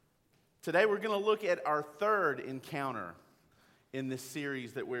Today we're going to look at our third encounter in this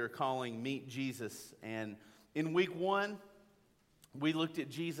series that we're calling Meet Jesus. And in week one, we looked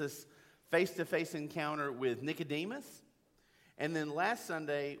at Jesus' face-to-face encounter with Nicodemus. And then last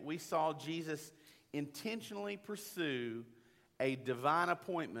Sunday, we saw Jesus intentionally pursue a divine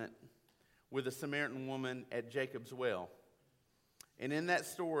appointment with a Samaritan woman at Jacob's well. And in that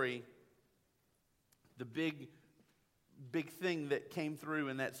story, the big thing that came through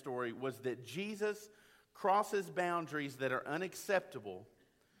in that story was that Jesus crosses boundaries that are unacceptable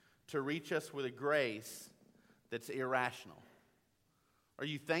to reach us with a grace that's irrational. Are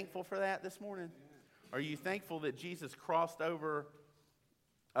you thankful for that this morning? Are you thankful that Jesus crossed over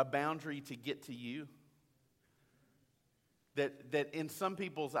a boundary to get to you? That in some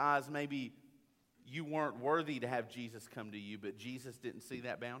people's eyes, maybe you weren't worthy to have Jesus come to you, but Jesus didn't see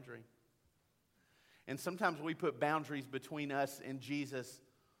that boundary. And sometimes we put boundaries between us and Jesus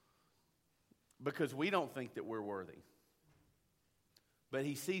because we don't think that we're worthy. But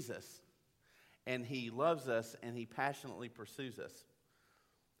he sees us, and he loves us, and he passionately pursues us.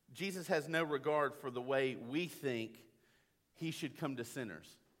 Jesus has no regard for the way we think he should come to sinners.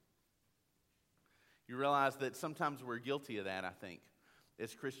 You realize that sometimes we're guilty of that, I think,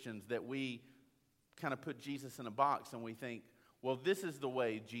 as Christians, that we kind of put Jesus in a box and we think, well, this is the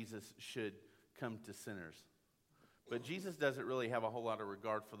way Jesus should come to sinners. But Jesus doesn't really have a whole lot of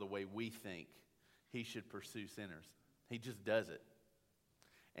regard for the way we think he should pursue sinners. He just does it.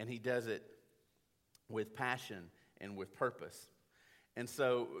 And he does it with passion and with purpose. And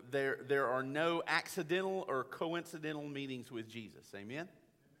so there are no accidental or coincidental meetings with Jesus. Amen?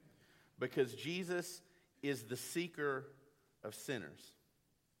 Because Jesus is the seeker of sinners.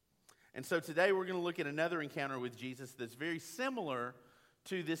 And so today we're going to look at another encounter with Jesus that's very similar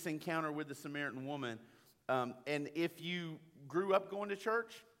to this encounter with the Samaritan woman. And if you grew up going to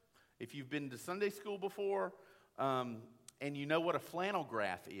church, if you've been to Sunday school before, and you know what a flannel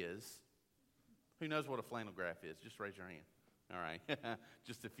graph is, who knows what a flannel graph is? Just raise your hand. All right,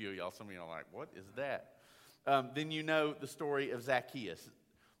 just a few of y'all. Some of y'all are like, what is that? Then you know the story of Zacchaeus.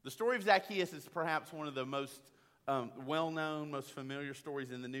 The story of Zacchaeus is perhaps one of the most well-known, most familiar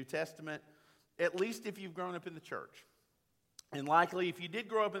stories in the New Testament, at least if you've grown up in the church. And likely, if you did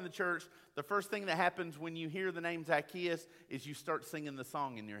grow up in the church, the first thing that happens when you hear the name Zacchaeus is you start singing the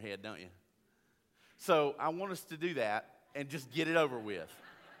song in your head, don't you? So I want us to do that and just get it over with.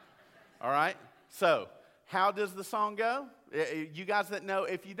 All right? So how does the song go? You guys that know,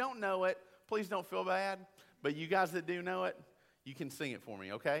 if you don't know it, please don't feel bad. But you guys that do know it, you can sing it for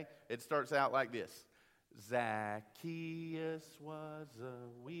me, okay? It starts out like this. Zacchaeus was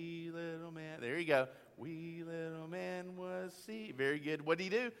a wee little man. There you go. Wee little man was he. Very good. What did he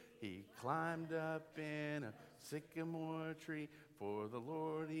do? He climbed up in a sycamore tree, for the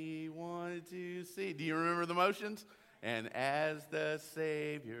Lord he wanted to see. Do you remember the motions? And as the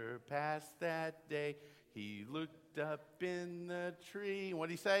Savior passed that day, he looked up in the tree. What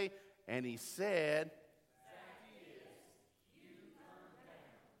did he say? And he said,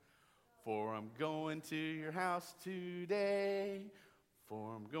 for I'm going to your house today.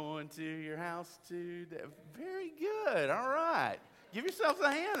 For I'm going to your house today. Very good. All right. Give yourselves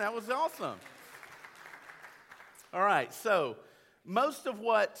a hand. That was awesome. All right. So most of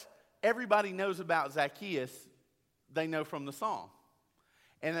what everybody knows about Zacchaeus, they know from the song.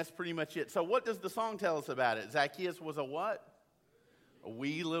 And that's pretty much it. So what does the song tell us about it? Zacchaeus was a what? A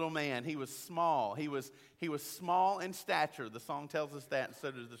wee little man. He was small. He was small in stature. The song tells us that, and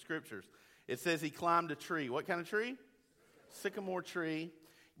so does the scriptures. It says he climbed a tree. What kind of tree? Sycamore tree,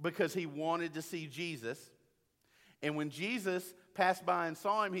 because he wanted to see Jesus. And when Jesus passed by and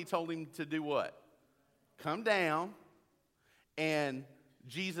saw him, he told him to do what? Come down. And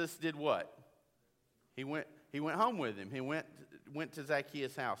Jesus did what? He went home with him. He went to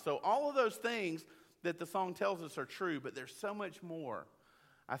Zacchaeus' house. So all of those things that the song tells us are true, but there's so much more,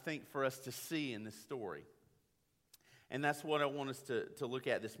 I think, for us to see in this story. And that's what I want us to look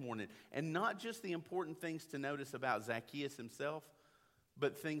at this morning. And not just the important things to notice about Zacchaeus himself,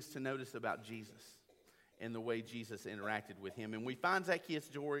 but things to notice about Jesus and the way Jesus interacted with him. And we find Zacchaeus'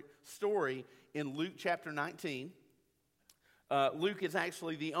 story in Luke chapter 19. Luke is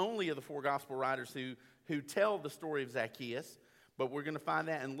actually the only of the four gospel writers who tell the story of Zacchaeus. But we're going to find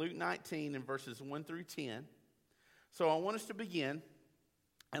that in Luke 19 in verses 1 through 10. So I want us to begin,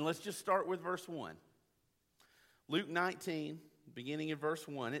 and let's just start with verse 1. Luke 19, beginning in verse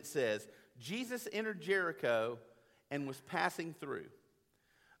 1, it says, Jesus entered Jericho and was passing through.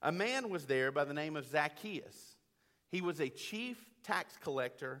 A man was there by the name of Zacchaeus. He was a chief tax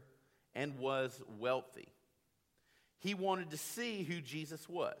collector and was wealthy. He wanted to see who Jesus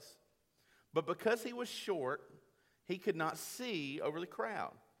was, But because he was short, he could not see over the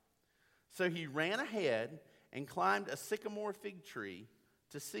crowd. So he ran ahead and climbed a sycamore fig tree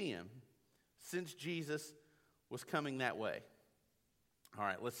to see him, since Jesus was coming that way. All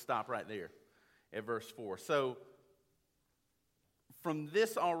right, let's stop right there at verse 4. So from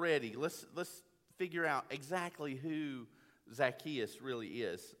this already, let's figure out exactly who Zacchaeus really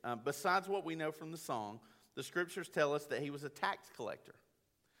is. Besides what we know from the song, the scriptures tell us that he was a tax collector.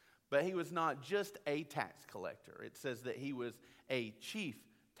 But he was not just a tax collector. It says that he was a chief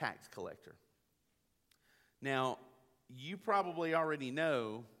tax collector. Now, you probably already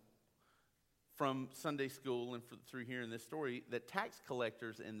know from Sunday school and through hearing this story that tax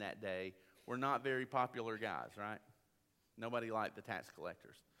collectors in that day were not very popular guys, right? Nobody liked the tax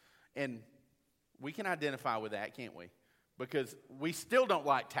collectors. And we can identify with that, can't we? Because we still don't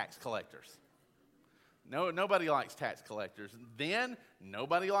like tax collectors. No, nobody likes tax collectors. Then,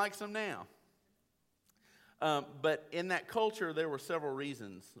 nobody likes them now. But in that culture, there were several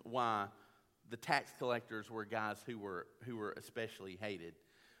reasons why the tax collectors were guys who were especially hated.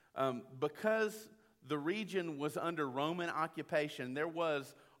 Because the region was under Roman occupation, there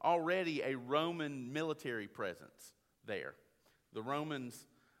was already a Roman military presence there. The Romans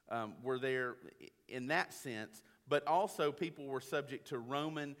were there in that sense, but also people were subject to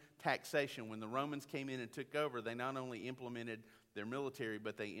Roman taxation. When the Romans came in and took over, they not only implemented their military,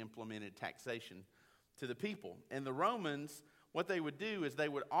 but they implemented taxation to the people. And the Romans, what they would do is they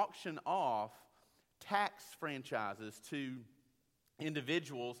would auction off tax franchises to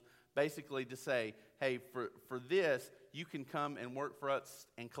individuals, basically to say, hey, for this, you can come and work for us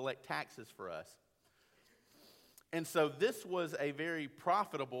and collect taxes for us. And so this was a very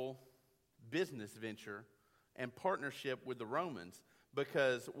profitable business venture and partnership with the Romans,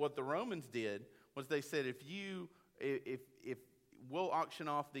 because what the Romans did was they said, if we'll auction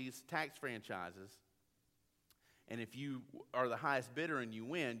off these tax franchises, and if you are the highest bidder and you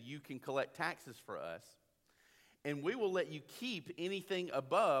win, you can collect taxes for us, and we will let you keep anything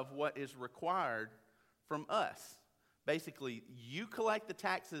above what is required from us. Basically, you collect the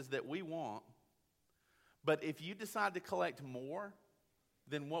taxes that we want, but if you decide to collect more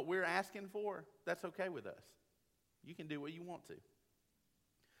than what we're asking for, that's okay with us. You can do what you want to.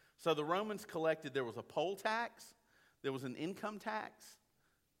 So the Romans collected, there was a poll tax, there was an income tax,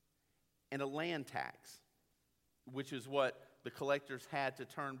 and a land tax, which is what the collectors had to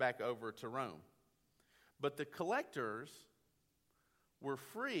turn back over to Rome. But the collectors were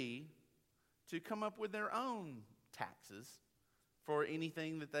free to come up with their own taxes for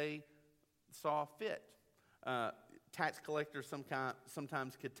anything that they saw fit. Tax collectors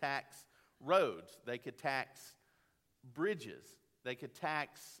sometimes could tax roads. They could tax bridges. They could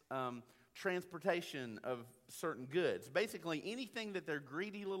tax transportation of certain goods. Basically, anything that their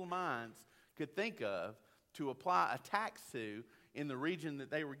greedy little minds could think of to apply a tax to in the region that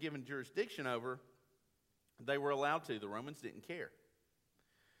they were given jurisdiction over, they were allowed to. The Romans didn't care.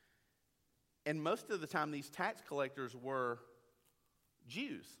 And most of the time, these tax collectors were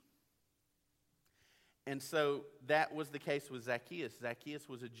Jews. And so that was the case with Zacchaeus. Zacchaeus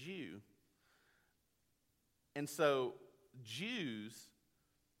was a Jew. And so Jews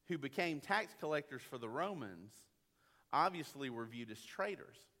who became tax collectors for the Romans obviously were viewed as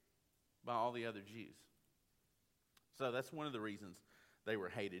traitors by all the other Jews. So that's one of the reasons they were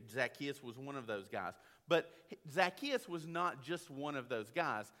hated. Zacchaeus was one of those guys. But Zacchaeus was not just one of those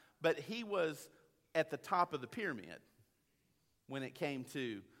guys, but he was at the top of the pyramid when it came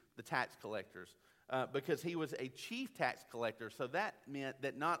to the tax collectors. Because he was a chief tax collector. So that meant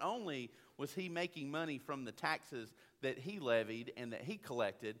that not only was he making money from the taxes that he levied and that he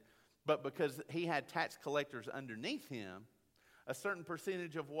collected, but because he had tax collectors underneath him, a certain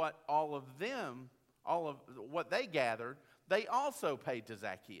percentage of what all of what they gathered, they also paid to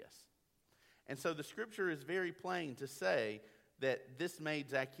Zacchaeus. And so the scripture is very plain to say that this made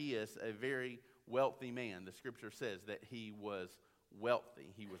Zacchaeus a very wealthy man. The scripture says that he was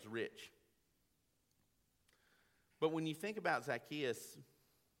wealthy, he was rich. But when you think about Zacchaeus,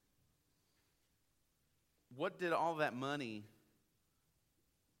 what did all that money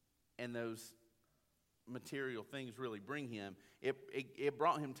and those material things really bring him? It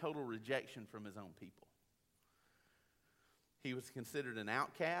brought him total rejection from his own people. He was considered an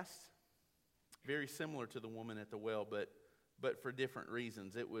outcast, very similar to the woman at the well, but for different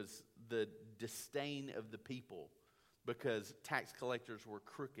reasons. It was the disdain of the people because tax collectors were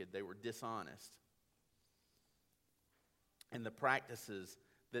crooked, they were dishonest. And the practices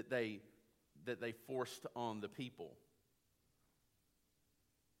that they forced on the people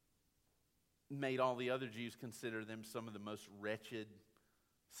made all the other Jews consider them some of the most wretched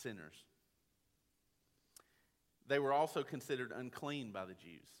sinners They were also considered unclean by the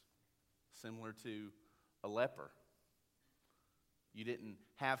Jews, similar to a leper. You didn't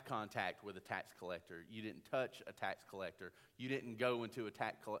have contact with a tax collector. You didn't touch a tax collector. You didn't go into a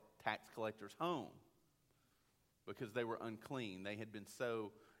tax collector's home because they were unclean. They had been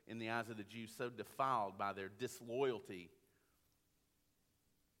so, in the eyes of the Jews, so defiled by their disloyalty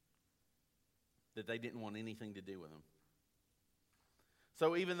that they didn't want anything to do with them.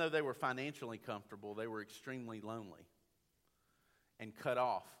 So even though they were financially comfortable, they were extremely lonely and cut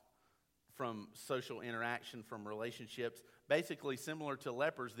off from social interaction, from relationships. Basically similar to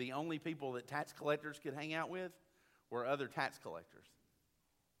lepers, the only people that tax collectors could hang out with were other tax collectors,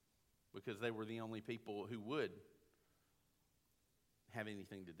 because they were the only people who would have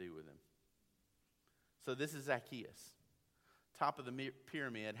anything to do with them. So this is Zacchaeus. Top of the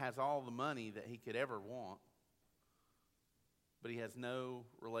pyramid, has all the money that he could ever want, but he has no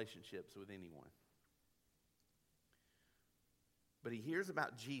relationships with anyone. But he hears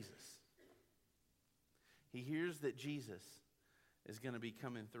about Jesus. He hears that Jesus is going to be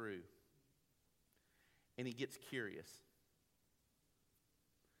coming through, and he gets curious.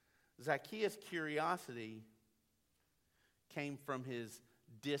 Zacchaeus' curiosity came from his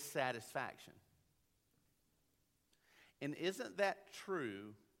dissatisfaction. And isn't that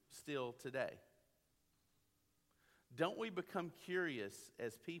true still today? Don't we become curious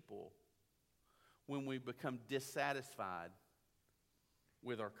as people when we become dissatisfied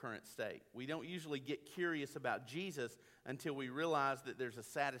with our current state? We don't usually get curious about Jesus until we realize that there's a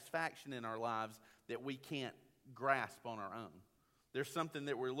satisfaction in our lives that we can't grasp on our own. There's something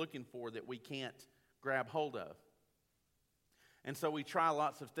that we're looking for that we can't grab hold of. And so we try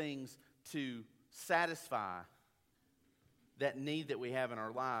lots of things to satisfy that need that we have in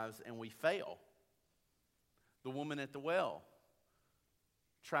our lives, and we fail. The woman at the well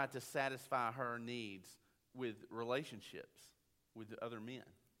tried to satisfy her needs with relationships with other men,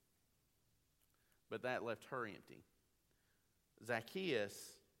 but that left her empty. Zacchaeus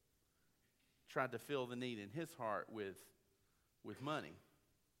tried to fill the need in his heart with money,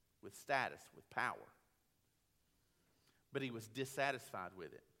 with status, with power, but he was dissatisfied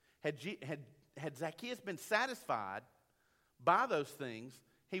with it. Had Zacchaeus been satisfied by those things,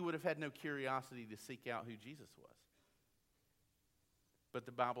 he would have had no curiosity to seek out who Jesus was. But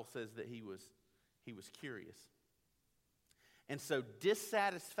the Bible says that he was curious. And so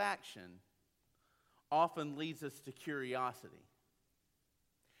dissatisfaction often leads us to curiosity.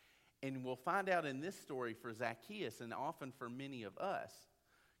 And we'll find out in this story for Zacchaeus, and often for many of us,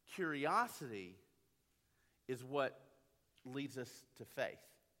 curiosity is what leads us to faith.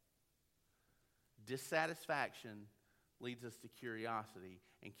 Dissatisfaction leads us to curiosity,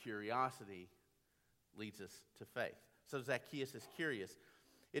 and curiosity leads us to faith. So Zacchaeus is curious.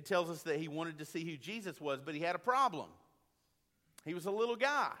 It tells us that he wanted to see who Jesus was, but he had a problem. He was a little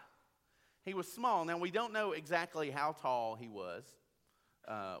guy. He was small. Now, we don't know exactly how tall he was.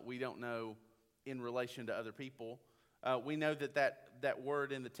 We don't know in relation to other people. We know that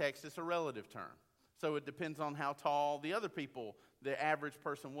word in the text is a relative term. So it depends on how tall the other people, the average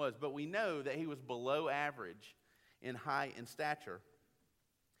person, was. But we know that he was below average in height and stature.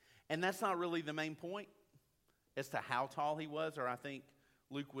 And that's not really the main point as to how tall he was, or I think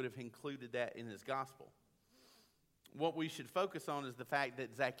Luke would have included that in his gospel. What we should focus on is the fact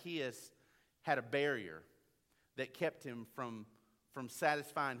that Zacchaeus had a barrier that kept him from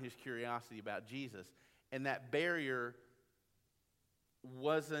satisfying his curiosity about Jesus. And that barrier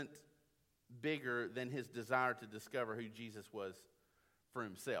wasn't bigger than his desire to discover who Jesus was for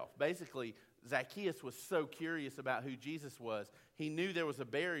himself. Basically, Zacchaeus was so curious about who Jesus was, he knew there was a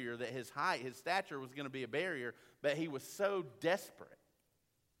barrier, that his height, his stature was going to be a barrier, but he was so desperate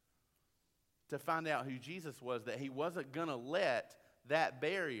to find out who Jesus was that he wasn't going to let that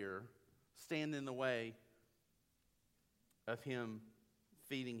barrier stand in the way of him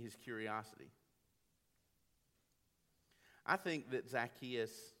feeding his curiosity. I think that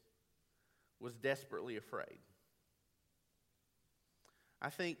Zacchaeus was desperately afraid. I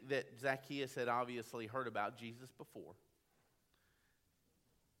think that Zacchaeus had obviously heard about Jesus before.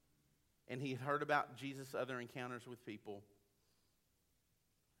 And he had heard about Jesus' other encounters with people.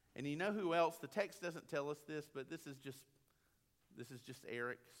 And you know who else? The text doesn't tell us this, but this is just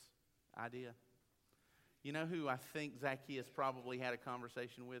Eric's idea. You know who I think Zacchaeus probably had a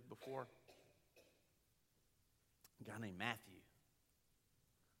conversation with before? A guy named Matthew,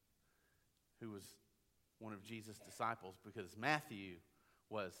 who was one of Jesus' disciples, because Matthew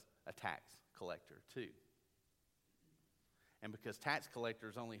was a tax collector too. And because tax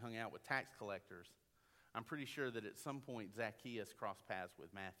collectors only hung out with tax collectors, I'm pretty sure that at some point Zacchaeus crossed paths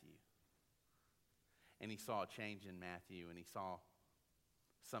with Matthew. and he saw a change in Matthew, and he saw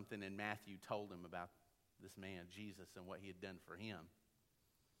something in Matthew told him about this man, Jesus, and what he had done for him.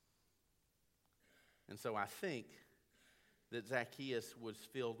 And so I think that Zacchaeus was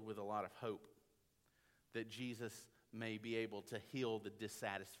filled with a lot of hope that Jesus may be able to heal the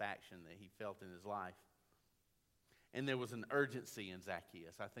dissatisfaction that he felt in his life. And there was an urgency in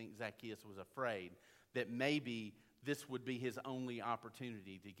Zacchaeus. I think Zacchaeus was afraid that maybe this would be his only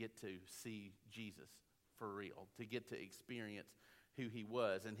opportunity to get to see Jesus for real, to get to experience who he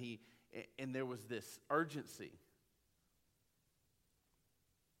was. And there was this urgency.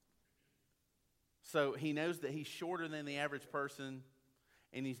 So he knows that he's shorter than the average person,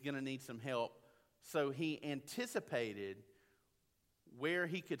 and he's going to need some help. So he anticipated where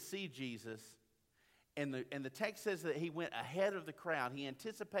he could see Jesus. And the text says that he went ahead of the crowd. He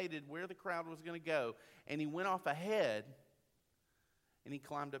anticipated where the crowd was going to go. And he went off ahead, and he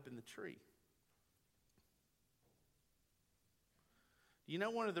climbed up in the tree. You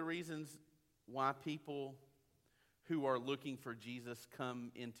know one of the reasons why people who are looking for Jesus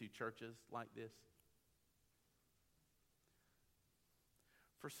come into churches like this?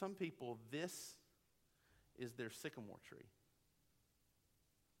 For some people, this is their sycamore tree.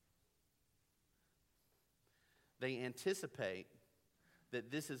 They anticipate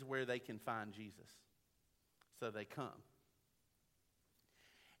that this is where they can find Jesus. So they come.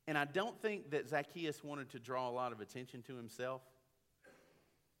 And I don't think that Zacchaeus wanted to draw a lot of attention to himself,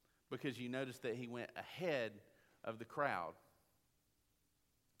 because you notice that he went ahead of the crowd.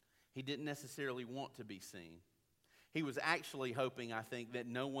 He didn't necessarily want to be seen. He was actually hoping, I think, that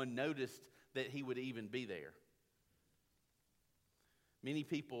no one noticed that he would even be there. Many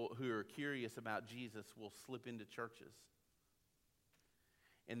people who are curious about Jesus will slip into churches.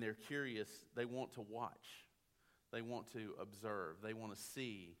 And they're curious. They want to watch. They want to observe. They want to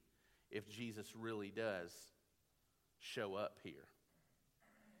see if Jesus really does show up here.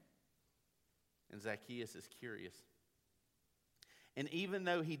 And Zacchaeus is curious. And even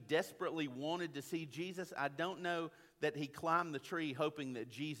though he desperately wanted to see Jesus, I don't know that he climbed the tree hoping that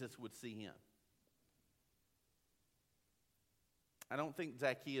Jesus would see him. I don't think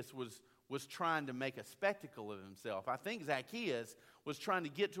Zacchaeus was trying to make a spectacle of himself. I think Zacchaeus was trying to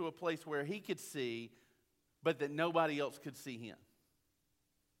get to a place where he could see, but that nobody else could see him.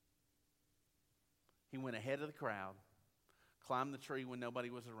 He went ahead of the crowd, climbed the tree when nobody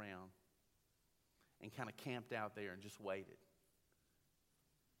was around, and kind of camped out there and just waited.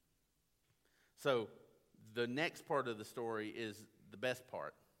 So the next part of the story is the best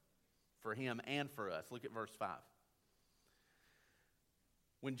part for him and for us. Look at verse 5.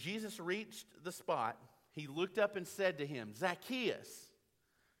 When Jesus reached the spot, he looked up and said to him, "Zacchaeus,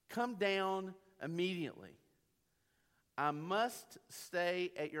 come down immediately. I must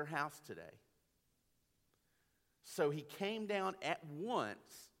stay at your house today." So he came down at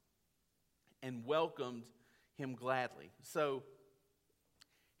once and welcomed him gladly. So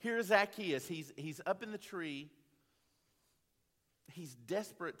here's Zacchaeus. He's up in the tree. He's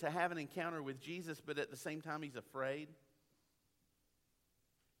desperate to have an encounter with Jesus, but at the same time he's afraid,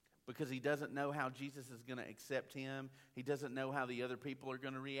 because he doesn't know how Jesus is going to accept him. He doesn't know how the other people are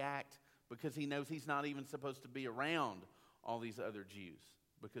going to react, because he knows he's not even supposed to be around all these other Jews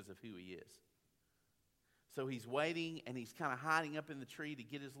because of who he is. So he's waiting, and he's kind of hiding up in the tree to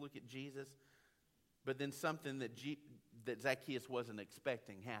get his look at Jesus. But then something that Zacchaeus wasn't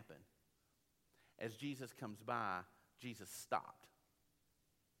expecting happened. As Jesus comes by, Jesus stopped.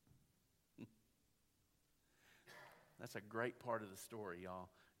 That's a great part of the story, y'all.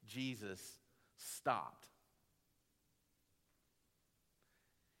 Jesus stopped.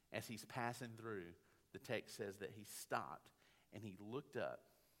 As he's passing through, the text says that he stopped and he looked up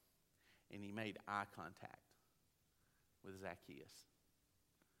and he made eye contact with Zacchaeus.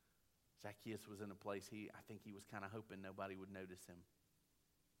 Zacchaeus was in a place I think he was kind of hoping nobody would notice him.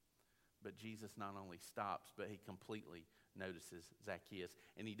 But Jesus not only stops, but he completely notices Zacchaeus.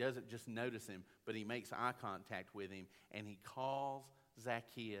 And he doesn't just notice him, but he makes eye contact with him, and he calls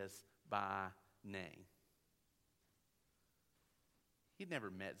Zacchaeus by name. He'd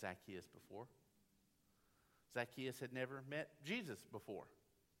never met Zacchaeus before. Zacchaeus had never met Jesus before.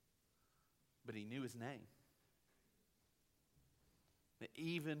 But he knew his name.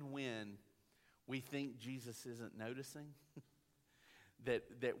 Even when we think Jesus isn't noticing,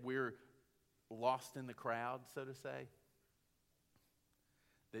 that we're lost in the crowd, so to say,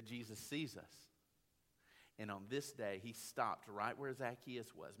 that Jesus sees us. And on this day, he stopped right where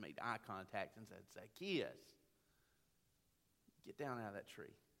Zacchaeus was, made eye contact, and said, "Zacchaeus, get down out of that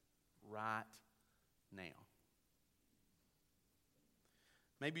tree right now."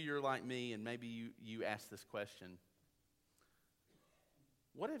 Maybe you're like me and maybe you ask this question.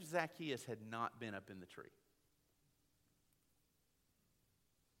 What if Zacchaeus had not been up in the tree?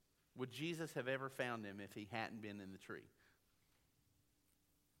 Would Jesus have ever found him if he hadn't been in the tree?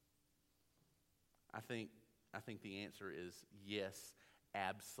 I think the answer is yes,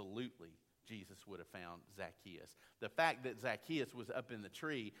 absolutely. Jesus would have found Zacchaeus. The fact that Zacchaeus was up in the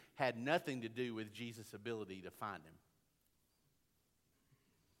tree had nothing to do with Jesus' ability to find him.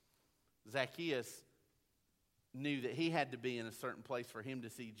 Zacchaeus knew that he had to be in a certain place for him to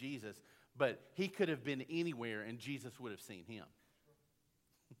see Jesus, but he could have been anywhere and Jesus would have seen him.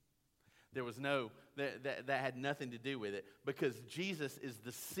 There was that had nothing to do with it, because Jesus is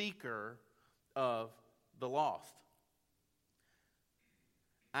the seeker of the lost.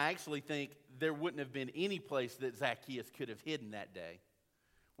 I actually think there wouldn't have been any place that Zacchaeus could have hidden that day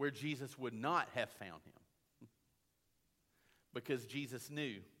where Jesus would not have found him. Because Jesus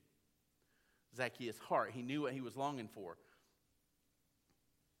knew Zacchaeus' heart. He knew what he was longing for.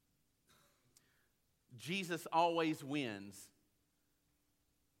 Jesus always wins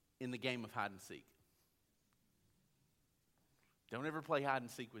in the game of hide and seek. Don't ever play hide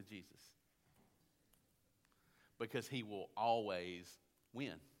and seek with Jesus, because he will always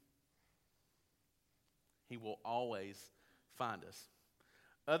win. He will always find us.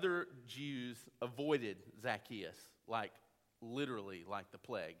 Other Jews avoided Zacchaeus, literally like the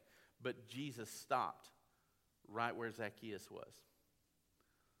plague. But Jesus stopped right where Zacchaeus was.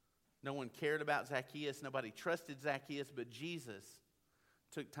 No one cared about Zacchaeus. Nobody trusted Zacchaeus. But Jesus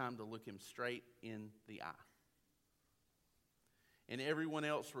took time to look him straight in the eye. And everyone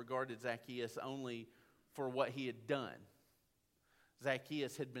else regarded Zacchaeus only for what he had done.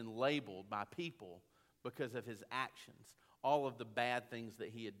 Zacchaeus had been labeled by people because of his actions, all of the bad things that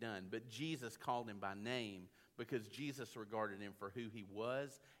he had done. But Jesus called him by name because Jesus regarded him for who he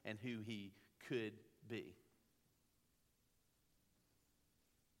was and who he could be.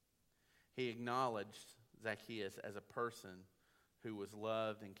 He acknowledged Zacchaeus as a person who was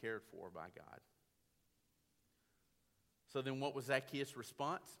loved and cared for by God. So then what was Zacchaeus'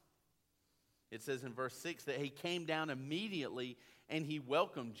 response? It says in verse 6 that he came down immediately and he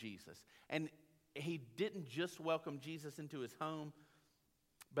welcomed Jesus. And he didn't just welcome Jesus into his home,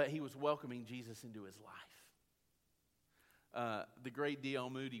 but he was welcoming Jesus into his life. The great D.L.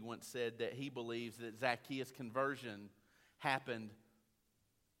 Moody once said that he believes that Zacchaeus' conversion happened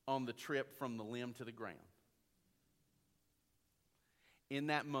on the trip from the limb to the ground. In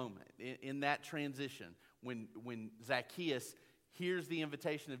that moment, in that transition, when Zacchaeus hears the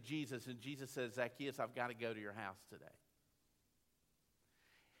invitation of Jesus and Jesus says, Zacchaeus, I've got to go to your house today.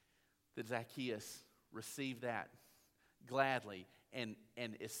 That Zacchaeus received that gladly, and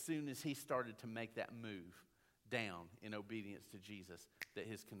as soon as he started to make that move down in obedience to Jesus, that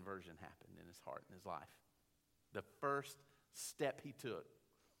his conversion happened in his heart and his life. The first step he took.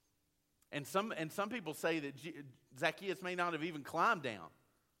 And some people say that Zacchaeus may not have even climbed down.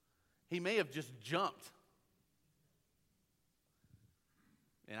 He may have just jumped.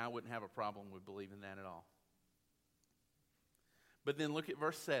 And I wouldn't have a problem with believing that at all. But then look at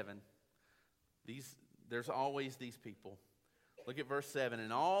verse 7. There's always these people. Look at verse 7.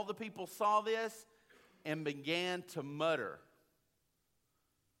 And all the people saw this and began to mutter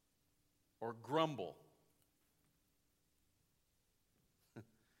or grumble.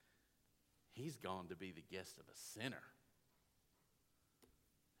 He's gone to be the guest of a sinner.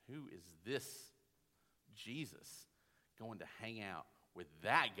 Who is this Jesus going to hang out with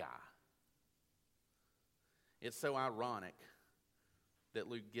that guy? It's so ironic that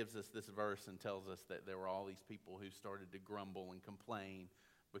Luke gives us this verse and tells us that there were all these people who started to grumble and complain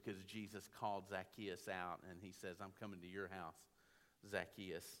because Jesus called Zacchaeus out and he says, I'm coming to your house,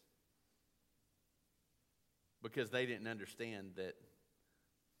 Zacchaeus. Because they didn't understand that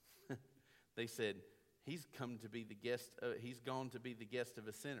they said, he's come to be the guest, he's gone to be the guest of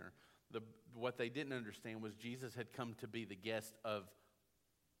a sinner. What they didn't understand was Jesus had come to be the guest of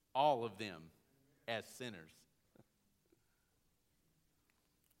all of them as sinners.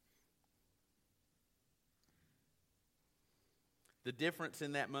 The difference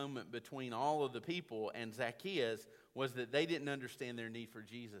in that moment between all of the people and Zacchaeus was that they didn't understand their need for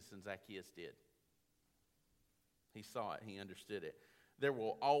Jesus, and Zacchaeus did. He saw it. He understood it. There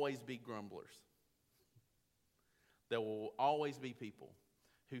will always be grumblers. There will always be people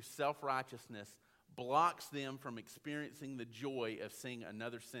whose self-righteousness blocks them from experiencing the joy of seeing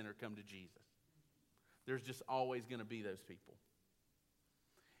another sinner come to Jesus. There's just always going to be those people.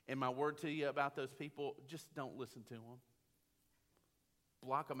 And my word to you about those people, just don't listen to them.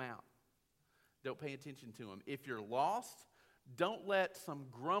 Block them out. Don't pay attention to them. If you're lost, Don't let some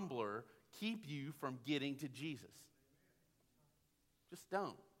grumbler keep you from getting to Jesus. Just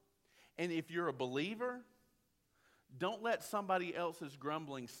don't. And if you're a believer, don't let somebody else's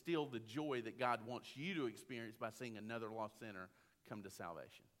grumbling steal the joy that God wants you to experience by seeing another lost sinner come to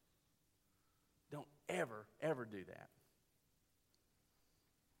salvation. Don't ever, ever do that.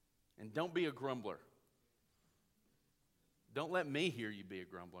 And don't be a grumbler. Don't let me hear you be a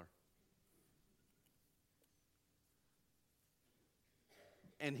grumbler.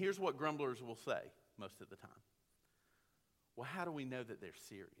 And here's what grumblers will say most of the time. Well, how do we know that they're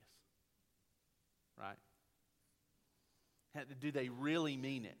serious? Right? Do they really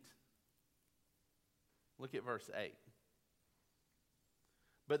mean it? Look at verse 8.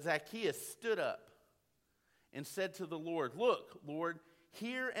 But Zacchaeus stood up and said to the Lord, "Look, Lord,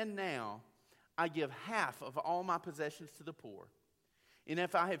 here and now I give half of all my possessions to the poor. And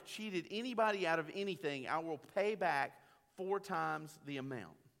if I have cheated anybody out of anything, I will pay back 4 times the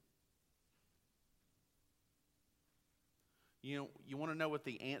amount." You want to know what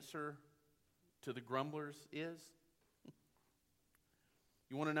the answer to the grumblers is?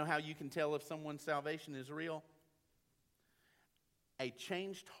 You want to know how you can tell if someone's salvation is real? A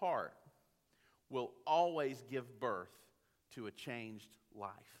changed heart will always give birth to a changed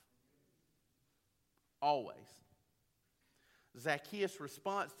life. Always. Zacchaeus'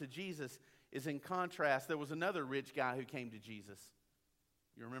 response to Jesus is in contrast. There was another rich guy who came to Jesus.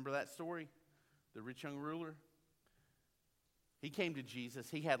 You remember that story? The rich young ruler? He came to Jesus.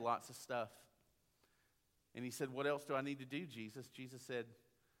 He had lots of stuff. And he said, "What else do I need to do, Jesus?" Jesus said,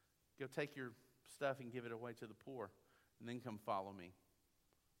 "Go take your stuff and give it away to the poor, and then come follow me."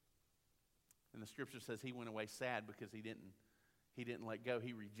 And the scripture says he went away sad because he didn't let go.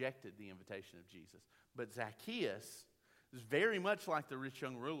 He rejected the invitation of Jesus. But Zacchaeus is very much like the rich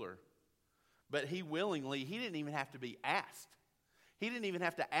young ruler. But he didn't even have to be asked. He didn't even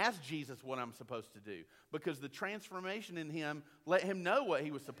have to ask Jesus what I'm supposed to do, because the transformation in him let him know what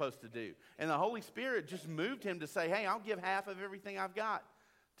he was supposed to do. And the Holy Spirit just moved him to say, "Hey, I'll give half of everything I've got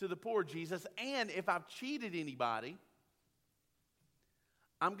to the poor, Jesus. And if I've cheated anybody,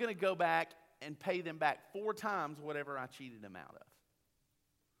 I'm going to go back and pay them back 4 times whatever I cheated them out of."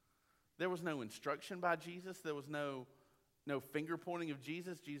 There was no instruction by Jesus. There was no finger pointing of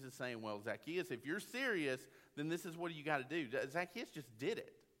Jesus. Jesus saying, "Well, Zacchaeus, if you're serious, then this is what you got to do." Zacchaeus just did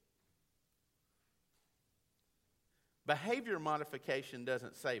it. Behavior modification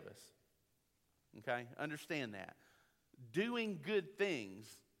doesn't save us. Okay? Understand that. Doing good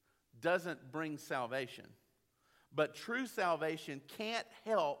things doesn't bring salvation. But true salvation can't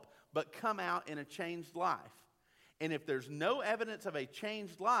help but come out in a changed life. And if there's no evidence of a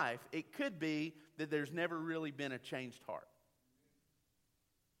changed life, it could be that there's never really been a changed heart.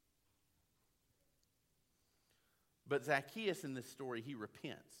 But Zacchaeus in this story, he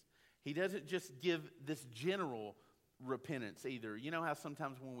repents. He doesn't just give this general repentance either. You know how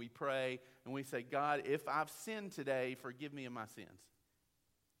sometimes when we pray and we say, "God, if I've sinned today, forgive me of my sins."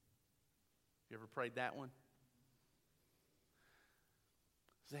 You ever prayed that one?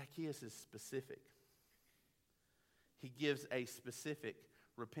 Zacchaeus is specific. He gives a specific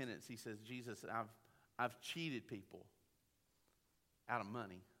repentance. He says, "Jesus, I've cheated people out of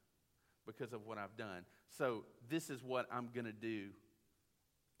money because of what I've done. So this is what I'm going to do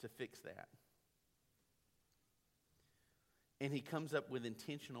to fix that." And he comes up with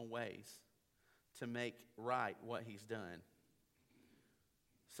intentional ways to make right what he's done,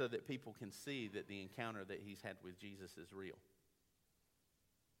 so that people can see that the encounter that he's had with Jesus is real.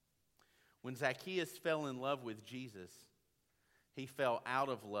 When Zacchaeus fell in love with Jesus, he fell out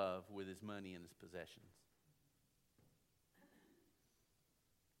of love with his money and his possessions.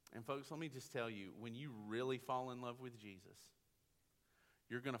 And folks, let me just tell you, when you really fall in love with Jesus,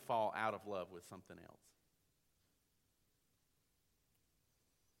 you're going to fall out of love with something else.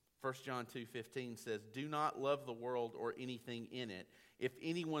 1 John 2:15 says, "Do not love the world or anything in it. If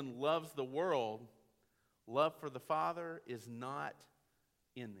anyone loves the world, love for the Father is not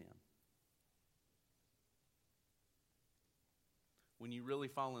in them." When you really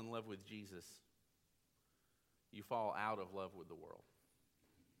fall in love with Jesus, you fall out of love with the world.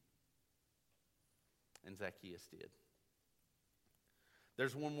 And Zacchaeus did.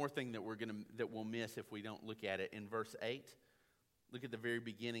 There's one more thing that we'll miss if we don't look at it. In verse 8, look at the very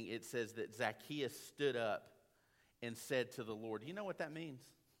beginning. It says that Zacchaeus stood up and said to the Lord. You know what that means?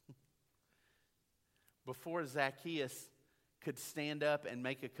 Before Zacchaeus could stand up and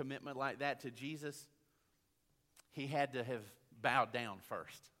make a commitment like that to Jesus, he had to have bowed down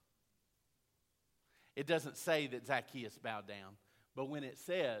first. It doesn't say that Zacchaeus bowed down, but when it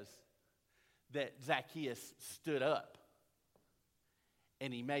says that Zacchaeus stood up,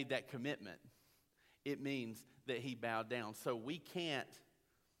 and he made that commitment, it means that he bowed down. So we can't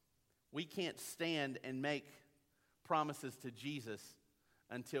stand and make promises to Jesus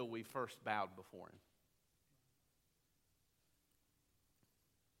until we first bowed before him.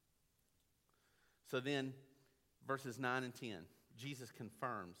 So then, verses 9 and 10, Jesus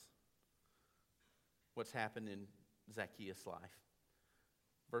confirms what's happened in Zacchaeus' life.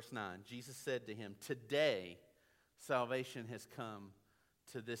 Verse 9, Jesus said to him, "Today salvation has come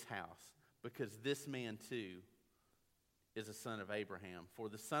to this house, because this man too is a son of Abraham. For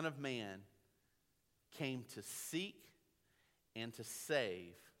the Son of Man came to seek and to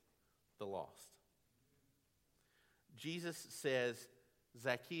save the lost." Jesus says,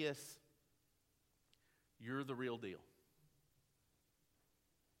 "Zacchaeus, you're the real deal."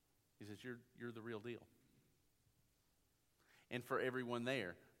 He says, you're the real deal. And for everyone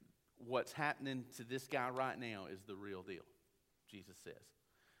there, what's happening to this guy right now is the real deal, Jesus says.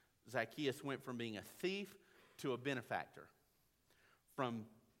 Zacchaeus went from being a thief to a benefactor, from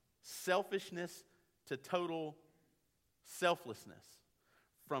selfishness to total selflessness,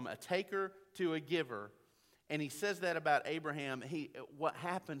 from a taker to a giver. And he says that about Abraham. What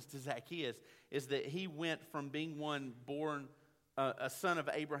happens to Zacchaeus is that he went from being one born a son of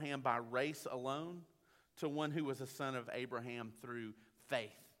Abraham by race alone to one who was a son of Abraham through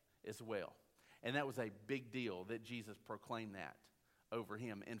faith as well. And that was a big deal that Jesus proclaimed that over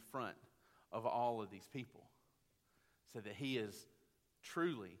him in front of all of these people, so that he is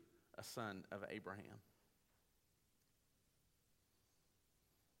truly a son of Abraham.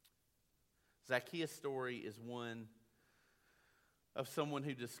 Zacchaeus' story is one of someone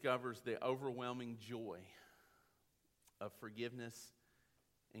who discovers the overwhelming joy of forgiveness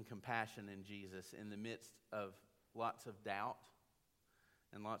and compassion in Jesus in the midst of lots of doubt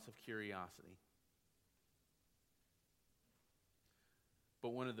and lots of curiosity. But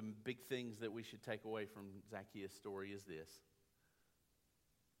one of the big things that we should take away from Zacchaeus' story is this: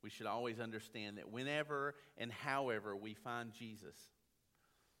 we should always understand that whenever and however we find Jesus,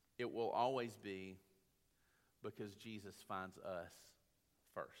 it will always be because Jesus finds us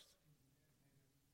first.